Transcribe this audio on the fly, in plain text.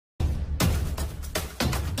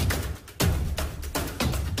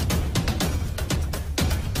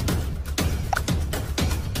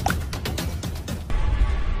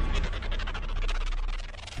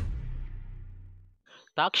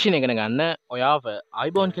තාක්ෂණය ඉගෙන ගන්න ඔයාව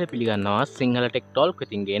අයිබෝන් කියලා පිළිගන්නවා සිංහල ටෙක් ටෝක්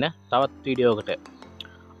ඉතින් ගේන තවත් වීඩියෝකට.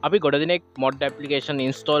 අපි ගොඩ දිනෙක මොඩ් ඇප්ලිකේෂන්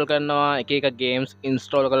ඉන්ස්ටෝල් කරනවා, එක එක ගේම්ස්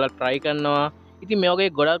ඉන්ස්ටෝල් කරලා try කරනවා. ඉතින් මේ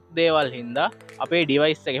වගේ ගොඩක් දේවල් හින්දා අපේ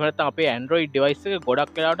ඩිවයිස් එක එහෙම නැත්නම් අපේ Android device එක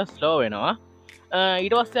ගොඩක් වෙලාවට slow වෙනවා.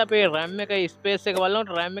 ඊට පස්සේ අපේ RAM එක ස්පේස් එක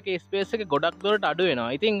බලනකොට RAM එක ස්පේස් එක ගොඩක් දුරට අඩු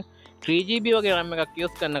වෙනවා. ඉතින් 3GB වගේ RAM එකක්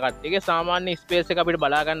use කරන කට්ටියගේ සාමාන්‍ය ස්පේස් එක අපිට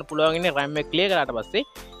බලා ගන්න පුළුවන් ඉන්නේ RAM එක clear කරාට පස්සේ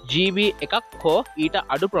GB එකක් හෝ ඊට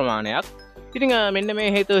අඩු ප්‍රමාණයක්. ඉතින් මෙන්න මේ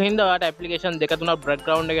හේතුව හින්දා ඔයාලට ඇප්ලිකේෂන් දෙක තුනක්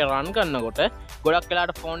බෑග්ග්‍රවුන්ඩ් එකේ රන් කරනකොට ගොඩක්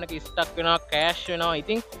වෙලාවට ෆෝන් එක ස්ටක් වෙනවා, ක්‍රෑෂ් වෙනවා.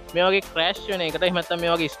 ඉතින් මේ වගේ ක්‍රෑෂ් වෙන එකට එහෙම නැත්නම්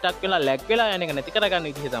මේ වගේ ස්ටක් වෙලා ලැග් වෙලා යන එක නැති කරගන්න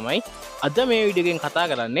විදිහ තමයි අද මේ වීඩියෝ එකෙන් කතා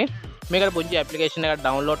කරන්නේ. මේකට පුංචි ඇප්ලිකේෂන් එකක්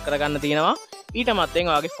ඩවුන්ලෝඩ් කරගන්න තියෙනවා. ඊට මත්තෙන්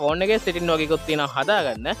ඔයාගේ ෆෝන් එකේ සෙටින් වගේකුත් තියෙනවා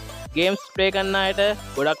හදාගන්න. ගේම්ස් ප්ලේ කරන අයට,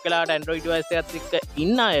 ගොඩක් වෙලාවට Android device එකත් එක්ක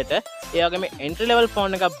ඉන්න අයට, ඒ වගේම entry level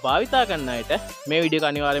ෆෝන් එකක් භාවිතා කරන අයට මේ වීඩියෝ එක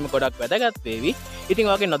අනිවාර්යයෙන්ම ගොඩක් වැදගත් වේවි. ඉතින්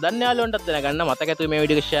ඔයාගේ නොදන්න යාළුවන්ටත් දැනගන්න මතක ඇතුව මේ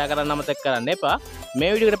වීඩියෝ එක share කරන්න අමතක කරන්න එපා.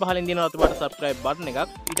 මේ වීඩියෝ එකට පහලින් තියෙන රතු පාට subscribe button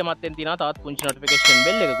එකක්, ඊට මත්තෙන් තියෙනවා තවත් පුංචි notification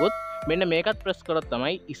bell එකකුත්. මෙන්න මේකත් press කරොත්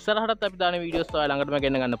තමයි ඉස්සරහටත් අපි දාන වීඩියෝස් ඔයාලා ළඟටම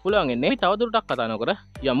ගෙන්න ගන්න පුළුවන් වෙන්නේ. අපි තවදුරටත් කතා නොකර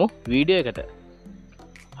යමු වීඩියෝ එකට.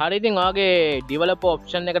 හරි, ඉතින් ඔයාගේ ඩෙවලොපර්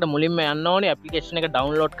ඔප්ෂන් එකට මුලින්ම යන්න ඕනේ ඇප්ලිකේෂන් එක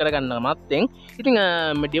ඩවුන්ලෝඩ් කරගන්න මත්තෙන්. ඉතින්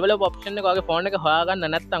මේ ඩෙවලොපර් ඔප්ෂන් එක ඔයාගේ ෆෝන් එක හොයාගන්න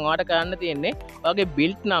නැත්නම් ඔයාලට කරන්න තියෙන්නේ ඔයාගේ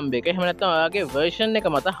බිල්ඩ් නම්බර් එක එහෙම නැත්නම් ඔයාගේ version එක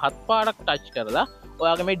මත හත් පාරක් ටච් කරලා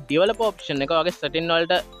ඔයාගේ මේ ඩෙවලොපර් ඔප්ෂන් එක ඔයාගේ setting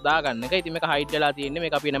වලට දාගන්න එක. ඉතින් මේක hide වෙලා තියෙන්නේ,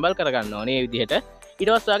 මේක අපි enable කරගන්න ඕනේ මේ විදිහට. ඊට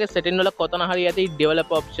පස්සේ ඔයාගේ setting වල කොතන හරි ඇති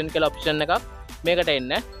ඩෙවලොපර් ඔප්ෂන් කියලා ඔප්ෂන් එකක් මේකට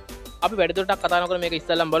එන්න. අපි වැඩිදුරටත් කතා කරනකොට මේක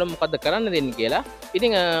ඉස්සෙල්ලාම බලමු මොකද්ද කරන්න දෙන්නේ කියලා.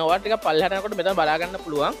 ඉතින් ඔයාලට ටිකක් පල්ලෙහාට යනකොට මෙතන බලා ගන්න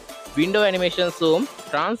පුළුවන් window animation zoom,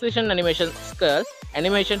 transition animation scale,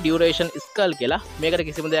 animation duration scale කියලා. මේකට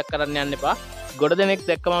කිසිම දෙයක් කරන්න යන්න එපා. ගොඩ දෙනෙක්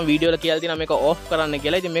දැක්කම වීඩියෝ වල කියලා තියෙනවා මේක off කරන්න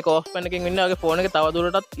කියලා. ඉතින් මේක off කරන එකෙන් වෙන්නේ ඔයාගේ ෆෝන් එක තව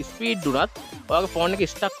දුරටත් ස්පීඩ් උනත් ඔයාගේ ෆෝන් එක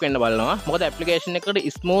ස්ටක් වෙන්න බලනවා. මොකද ඇප්ලිකේෂන් එකකට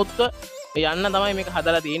ස්මූත්ව යන්න තමයි මේක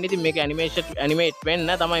හදලා තියෙන්නේ. ඉතින් මේක ඇනිමේට්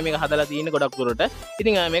වෙන්න තමයි මේක හදලා තියෙන්නේ ගොඩක් දුරට.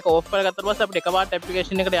 ඉතින් මේක ඕෆ් කරගත්තට පස්සේ අපිට එකපාරට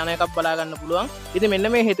ඇප්ලිකේෂන් එකට යන එකක් බලා ගන්න පුළුවන්. ඉතින් මෙන්න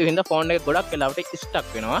මේ හේතුව හින්දා ෆෝන් එක ගොඩක් වෙලාවට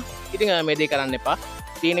ස්ටක් වෙනවා. ඉතින් මේ දේ කරන්න එපා.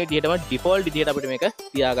 තියෙන විදිහටම ඩිෆෝල්ට් විදිහට අපිට මේක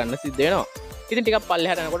තියාගන්න සිද්ධ වෙනවා. ඉතින් ටිකක්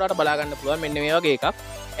පල්ලෙහාට යනකොට අපිට බලා ගන්න පුළුවන් මෙන්න මේ වගේ එකක්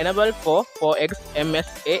enable for 4x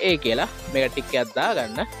MSAA කියලා මේක ටික් එකක්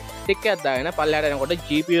දාගන්න. ටික් එකක් දාගෙන පල්ලෙහාට යනකොට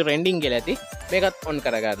GPU rendering කියලා ඇති මේකත් on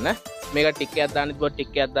කරගන්න. මේක ටික් එකක් දාන්න තිබ්බොත්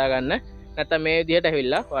ටික් එකක් දාගන්න. නැත්නම් මේ විදිහට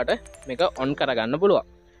ඇවිල්ලා ඔයාලට මේක on කරගන්න පුළුවන්.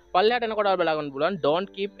 පල්ලෙහාට යනකොට ඔයාලා බලා ගන්න පුළුවන් don't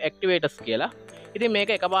keep activators කියලා. ඉතින්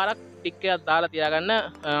මේක එකපාරක් ටික් එකක් දාලා තියාගන්න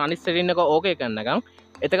අනිත් setting එක ඕකේ කරනකම්.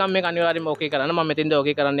 එතකම් මේක අනිවාර්යයෙන්ම ඕකේ කරන්න. මම මෙතෙන්ද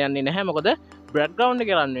ඕකේ කරන්න යන්නේ නැහැ. මොකද බෑග්ග්‍රවුන්ඩ්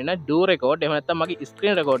එකේ රන් වෙන do record එහෙම නැත්නම් මගේ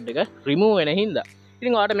screen record එක remove වෙන හින්දා.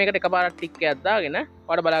 ඉතින් ඔයාලට මේකට එකපාරක් ටික් එකක් දාගෙන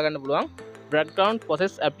ඔයාලට බලා ගන්න පුළුවන් background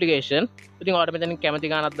process application. ඉතින් ඔයාලට මෙතනින් කැමති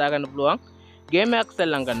ගානක් දාගන්න පුළුවන්. ගේම් එකක්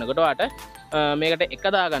සෙල්ලම් කරනකොට ඔයාලට මේකට එක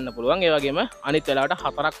දාගන්න පුළුවන්. ඒ වගේම අනිත් වෙලාවට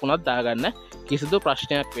හතරක් වුණත් දාගන්න කිසිදු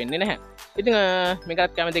ප්‍රශ්නයක් වෙන්නේ නැහැ. ඉතින්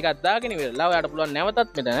මේකත් කැමති එකක් දාගෙන ඉවරලා ඔයාලට පුළුවන්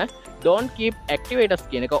නැවතත් මෙතන don't keep activators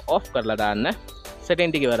කියන එක off කරලා දාන්න. setting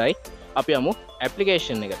ටික ඉවරයි. අපි යමු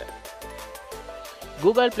application එකට.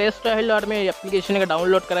 Google Play Store එකේ ඔයාලට මේ application එක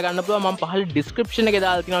download කරගන්න පුළුවන්. මම පහළ description එකේ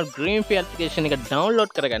දාලා තියෙනවා green free application එක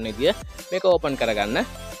download කරගන්න විදිය. මේක open කරගන්න.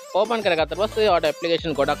 ඕපන් කරගත්ත පස්සේ ඔයාලට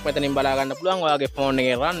ඇප්ලිකේෂන් ගොඩක් මෙතනින් බලා ගන්න පුළුවන්. ඔයාගේ ෆෝන්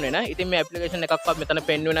එකේ රන් වෙන. ඉතින් මේ ඇප්ලිකේෂන් එකක්වත් මෙතන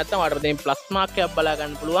පෙන්වුවේ නැත්නම් ඔයාලට මෙතනින් ප්ලස් මාක් එකක් බලා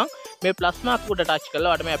ගන්න පුළුවන්. මේ ප්ලස් මාක් උඩ ටච්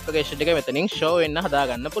කරලා ඔයාලට මේ ඇප්ලිකේෂන් එක මෙතනින් show වෙන්න හදා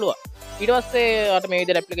ගන්න පුළුවන්. ඊට පස්සේ ඔයාලට මේ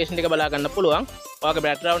විදිහට ඇප්ලිකේෂන් එක බලා ගන්න පුළුවන්. ඔයාගේ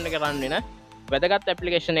බෑග්ග්‍රවුන්ඩ් එකේ රන් වෙන වැදගත්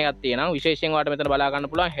ඇප්ලිකේෂන් එකක් තියෙනවා. විශේෂයෙන් ඔයාලට මෙතන බලා ගන්න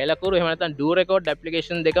පුළුවන් හෙලකුරු එහෙම නැත්නම් do record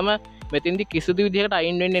ඇප්ලිකේෂන් දෙකම මෙතෙන්දි කිසිදු විදිහකට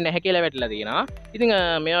අයින් වෙන්නේ නැහැ කියලා වැටලා තියෙනවා. ඉතින්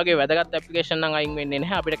මේ වගේ වැදගත් ඇප්ලිකේෂන් නම් අයින් වෙන්නේ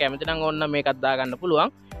නැහැ. අපිට කැමති නම් ඕන්න මේකත් දා ගන්න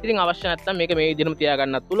පුළුවන්. ඉතින් අවශ්‍ය නැත්නම් මේක මේ විදිහටම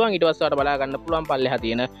තියාගන්නත් පුළුවන්. ඊට පස්සේ ඔයාලට බලා ගන්න පුළුවන් පල්ලෙහා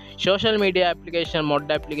තියෙන social media application, mod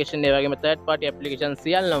application, ඒ වගේම third party application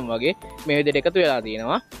සියල්ලම වගේ මේ විදිහට එකතු වෙලා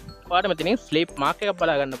තියෙනවා. ඔයාලට මෙතනින් sleep mark එකක්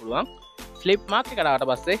බලා ගන්න පුළුවන්. sleep mark එකට ආවට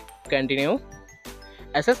පස්සේ continue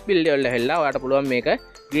access build වල හැල්ලා ඔයාලට පුළුවන් මේක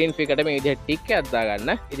green free එකට මේ විදිහට ටික් එකක්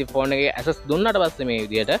දාගන්න. ඉතින් ෆෝන් එකේ access දුන්නාට පස්සේ මේ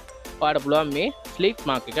විදිහට ඔයාලට පුළුවන් මේ sleep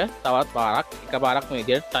mark එක තවත් පාරක් එකපාරක් මේ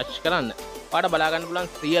විදිහට touch කරන්න. ඔයාලට බලා ගන්න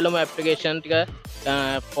පුළුවන් සියලුම application ටික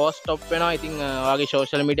force stop වෙනවා. ඉතින් ඔයාගේ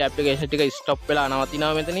social media application ටික stop වෙලා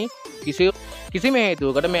නවතිනවා මෙතනින්. කිසිම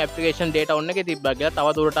හේතුවකට මේ application data on එකේ තිබ්බා කියලා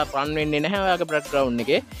තව දුරටත් run වෙන්නේ නැහැ ඔයාගේ background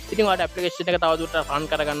එකේ. ඉතින් ඔයාලට application එක තව දුරටත් run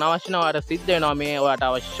කරගන්න අවශ්‍ය නම් ඔයාලට සිද්ධ වෙනවා මේ ඔයාලට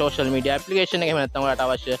අවශ්‍ය social media application එක එහෙම නැත්නම් ඔයාලට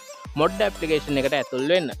අවශ්‍ය mod application එකට ඇතුල්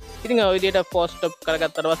වෙන්න. ඉතින් ඔය විදිහට force stop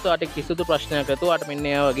කරගත්තට පස්සේ ඔයාලට කිසිදු ප්‍රශ්නයක් නැතුව ඔයාලට මෙන්න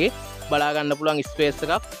ඒ වගේ බලා ගන්න පුළුවන් space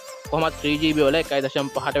එකක්. කොහොමත් 3GB වල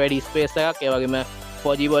 1.5ට වැඩි ස්පේස් එකක්, ඒ වගේම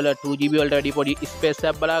 4GB වල 2GB වලට වැඩි පොඩි ස්පේස්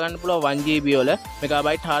එකක් බලා ගන්න පුළුවන් 1GB වල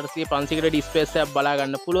මෙගාබයිට් 400 500 කට ස්පේස් එකක් බලා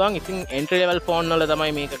ගන්න පුළුවන්. ඉතින් එන්ට්‍රි ලෙවල් ෆෝන් වල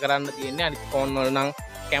තමයි මේක කරන්න තියෙන්නේ. අනිත් ෆෝන් වල නම්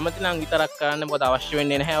කැමති නම් විතරක් කරන්න මොකද අවශ්‍ය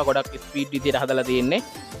වෙන්නේ නැහැ. ගොඩක් ස්පීඩ් විදියට හදලා තියෙන්නේ.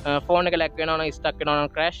 ෆෝන් එක ලැග් වෙනවා නම් ස්ටක් වෙනවා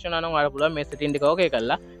නම් ක්‍රෑෂ් වෙනවා නම් ඔයාලා පුළුවන් මේ සෙටින් ටික ඕකේ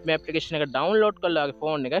කරලා මේ ඇප්ලිකේෂන් එක ඩවුන්ලෝඩ් කරලා ඔයාගේ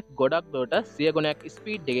ෆෝන් එක ගොඩක් දුරට 100 ගුණයක්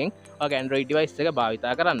ස්පීඩ් එකෙන් ඔයාගේ Android device එක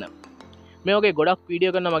භාවිතා කරන්න. මේ වගේ ගොඩක්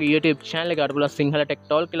වීඩියෝ කරන මගේ YouTube channel එකට පුළුවන් සිංහල ටෙක්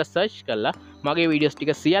ටෝල් කියලා search කරලා මගේ වීඩියෝස්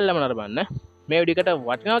ටික සියල්ලම නරඹන්න. මේ වීඩියෝ එකට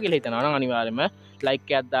වටිනවා කියලා හිතනවා නම් අනිවාර්යයෙන්ම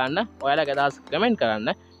like එකක් දාන්න, ඔයාලගේ අදහස් කමෙන්ට් කරන්න.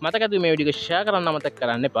 මතක ඇතුව මේ වීඩියෝ එක share කරන්න අමතක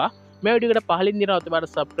කරන්න එපා. මේ වීඩියෝ එකට පහලින් දිනන ඔතබාට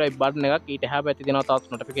subscribe button එකක් ඊට එහා පැත්තේ දිනන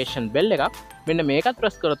තවත් notification bell එකක්. මෙන්න මේකත්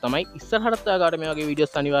press කරොත් තමයි ඉස්සරහට ඔයාලට මේ වගේ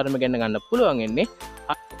වීඩියෝස් අනිවාර්යයෙන්ම ගෙන්න ගන්න පුළුවන් වෙන්නේ.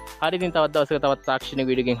 හරි ඉතින් තවත් දවසක තවත් තාක්ෂණික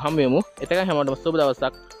වීඩියෝ එකකින් හමු වෙමු. එතකන් හැමෝටම සුබ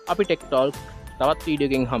දවසක්. අපි ටෙක් ටෝල් තවත්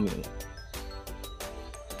වීඩියෝ එකකින් හමු වෙමු.